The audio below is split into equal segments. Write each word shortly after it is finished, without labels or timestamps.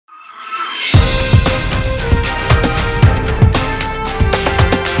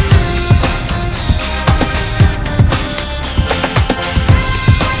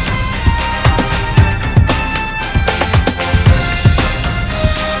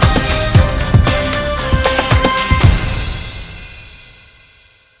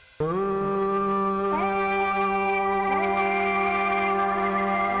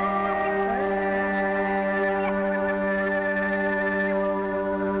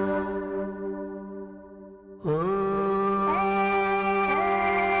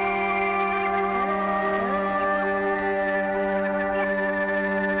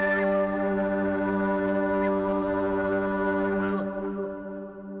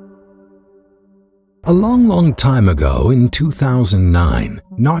A long time ago, in 2009,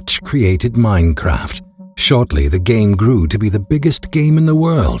 Notch created Minecraft. Shortly, the game grew to be the biggest game in the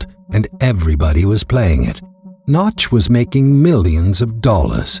world, and everybody was playing it. Notch was making millions of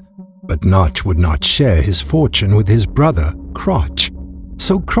dollars, but Notch would not share his fortune with his brother, Crotch.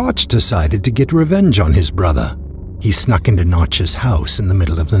 So Crotch decided to get revenge on his brother. He snuck into Notch's house in the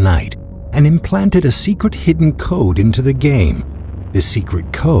middle of the night and implanted a secret hidden code into the game. This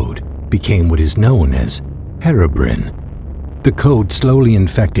secret code became what is known as Herobrine. The code slowly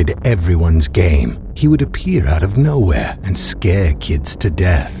infected everyone's game. He would appear out of nowhere and scare kids to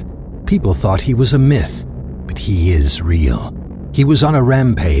death. People thought he was a myth, but he is real. He was on a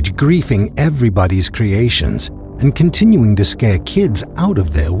rampage, griefing everybody's creations and continuing to scare kids out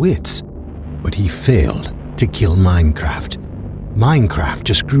of their wits. But he failed to kill Minecraft. Minecraft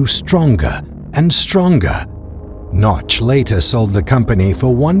just grew stronger and stronger. Notch later sold the company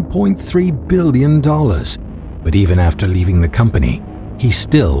for $1.3 billion, but even after leaving the company, he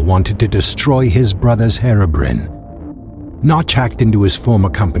still wanted to destroy his brother's Herobrine. Notch hacked into his former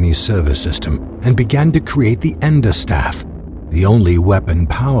company's server system and began to create the Ender Staff, the only weapon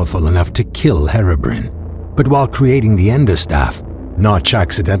powerful enough to kill Herobrine. But while creating the Ender Staff, Notch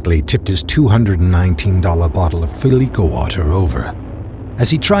accidentally tipped his $219 bottle of Filico water over. As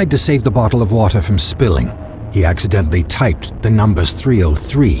he tried to save the bottle of water from spilling, he accidentally typed the numbers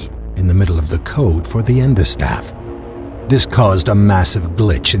 303 in the middle of the code for the Ender Staff. This caused a massive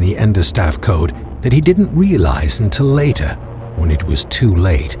glitch in the Ender Staff code that he didn't realize until later, when it was too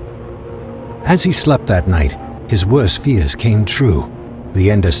late. As he slept that night, his worst fears came true. The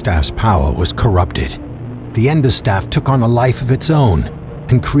Ender Staff's power was corrupted. The Ender Staff took on a life of its own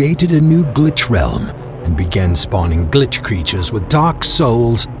and created a new glitch realm and began spawning glitch creatures with dark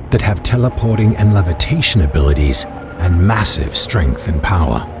souls that have teleporting and levitation abilities and massive strength and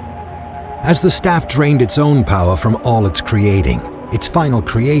power. As the staff drained its own power from all it's creating, its final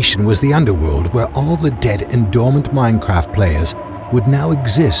creation was the underworld, where all the dead and dormant Minecraft players would now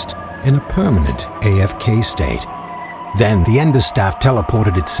exist in a permanent AFK state. Then the Ender Staff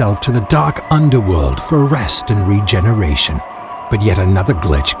teleported itself to the dark underworld for rest and regeneration. But yet another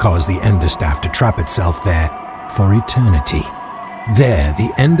glitch caused the Ender Staff to trap itself there for eternity. There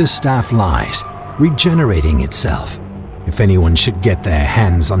the Ender Staff lies, regenerating itself. If anyone should get their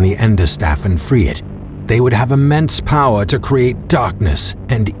hands on the Ender Staff and free it, they would have immense power to create darkness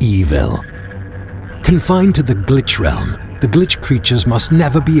and evil. Confined to the glitch realm, the glitch creatures must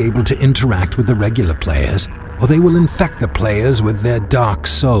never be able to interact with the regular players, or they will infect the players with their dark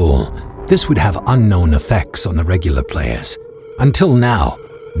soul. This would have unknown effects on the regular players. Until now,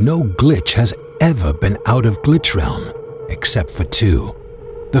 no glitch has ever been out of glitch realm, except for two.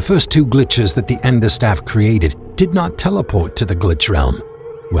 The first two glitches that the Ender Staff created did not teleport to the glitch realm.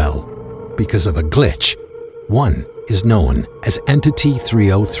 Well, because of a glitch. One is known as Entity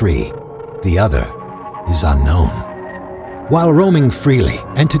 303. The other is unknown. While roaming freely,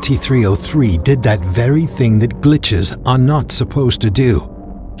 Entity 303 did that very thing that glitches are not supposed to do.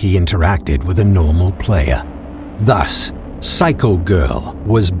 He interacted with a normal player. Thus, Psycho Girl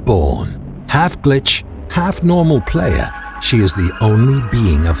was born. Half glitch, half normal player, she is the only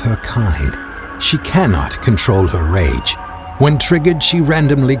being of her kind. She cannot control her rage. When triggered, she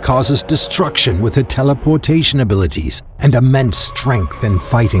randomly causes destruction with her teleportation abilities and immense strength and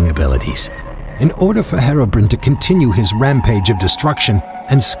fighting abilities. In order for Herobrine to continue his rampage of destruction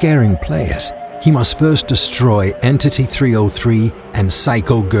and scaring players, he must first destroy Entity 303 and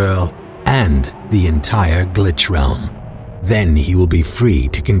Psycho Girl and the entire glitch realm. Then he will be free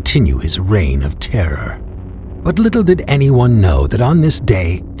to continue his reign of terror. But little did anyone know that on this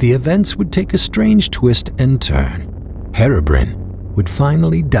day, the events would take a strange twist and turn. Herobrine would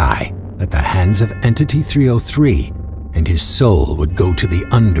finally die at the hands of Entity 303, and his soul would go to the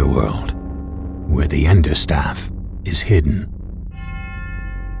underworld, where the Ender Staff is hidden.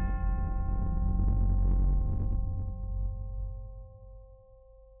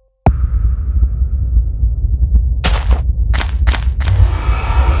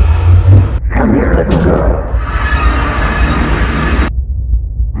 Come here, little girl.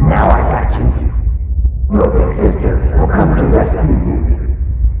 Now I got you. Your big sister will come to rescue you.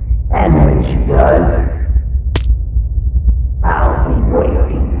 And when she does, I'll be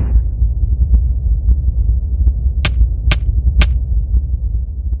waiting.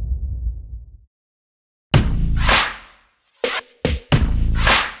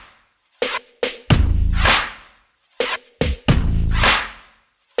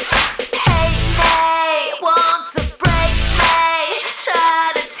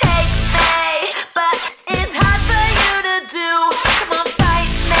 But it's hard for you to do. Come on,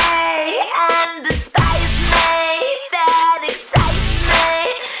 fight me and despise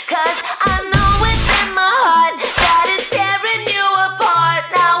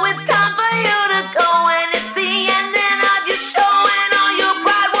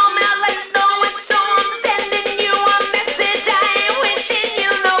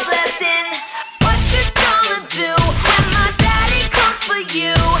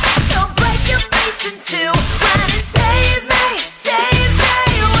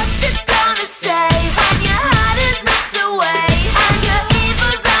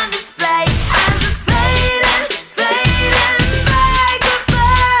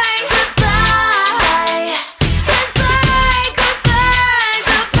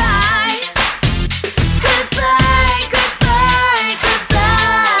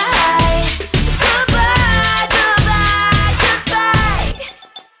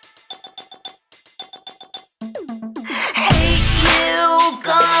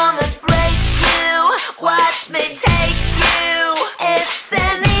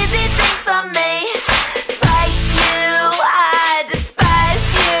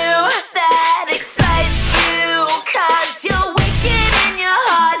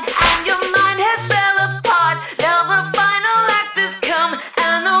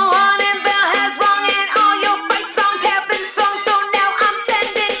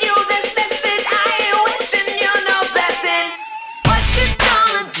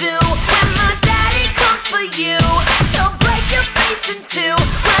for you. He'll break your face in two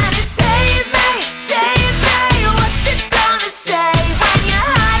when it saves me, saves me. What you gonna say when your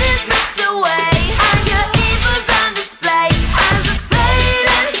heart is ripped away and your evil's on display as it's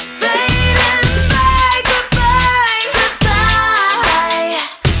fading, fading by? Goodbye, goodbye,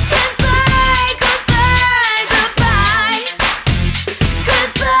 goodbye, goodbye, goodbye,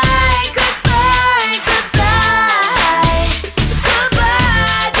 goodbye, goodbye, goodbye,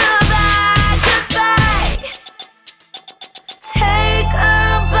 goodbye, goodbye, goodbye. Take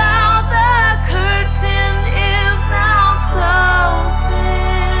a bow, the curtain is now closing,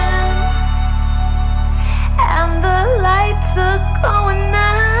 and the lights are going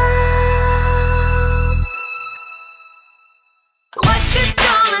out. What you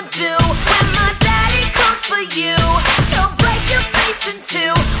gonna do when my daddy comes for you? He'll break your face in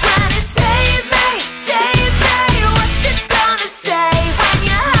two when it saves me, saves me. What you gonna say when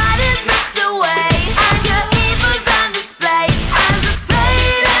your heart is ripped away and your evil's on display as it's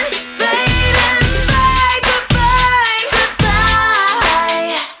fading, fading by? Goodbye, goodbye,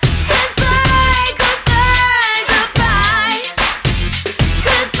 goodbye, goodbye, goodbye,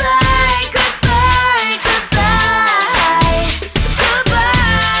 goodbye, goodbye, goodbye, goodbye,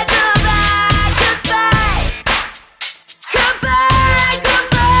 goodbye, goodbye, goodbye,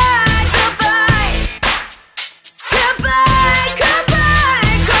 goodbye, goodbye, goodbye,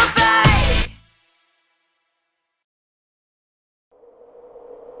 goodbye, goodbye.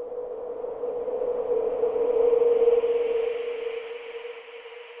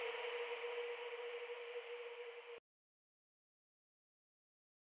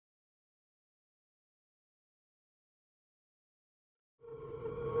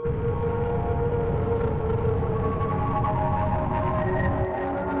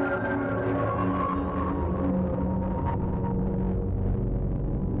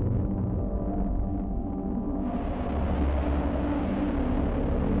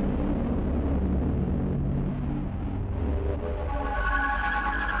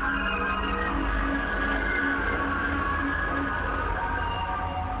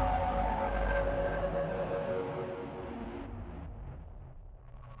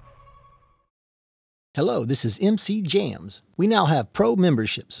 Hello, this is MC Jams. We now have pro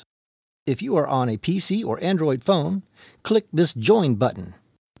memberships. If you are on a PC or Android phone, click this Join button.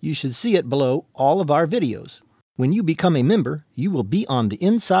 You should see it below all of our videos. When you become a member, you will be on the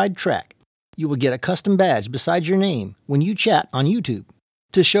inside track. You will get a custom badge beside your name when you chat on YouTube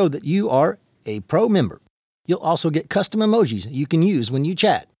to show that you are a pro member. You'll also get custom emojis you can use when you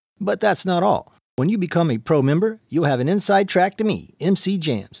chat. But that's not all. When you become a pro member, you'll have an inside track to me, MC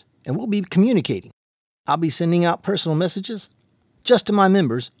Jams, and we'll be communicating. I'll be sending out personal messages just to my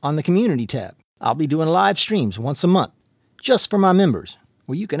members on the Community tab. I'll be doing live streams once a month just for my members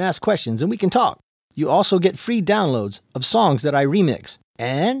where you can ask questions and we can talk. You also get free downloads of songs that I remix.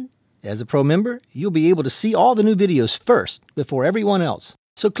 And as a pro member, you'll be able to see all the new videos first before everyone else.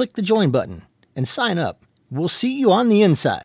 So click the Join button and sign up. We'll see you on the inside.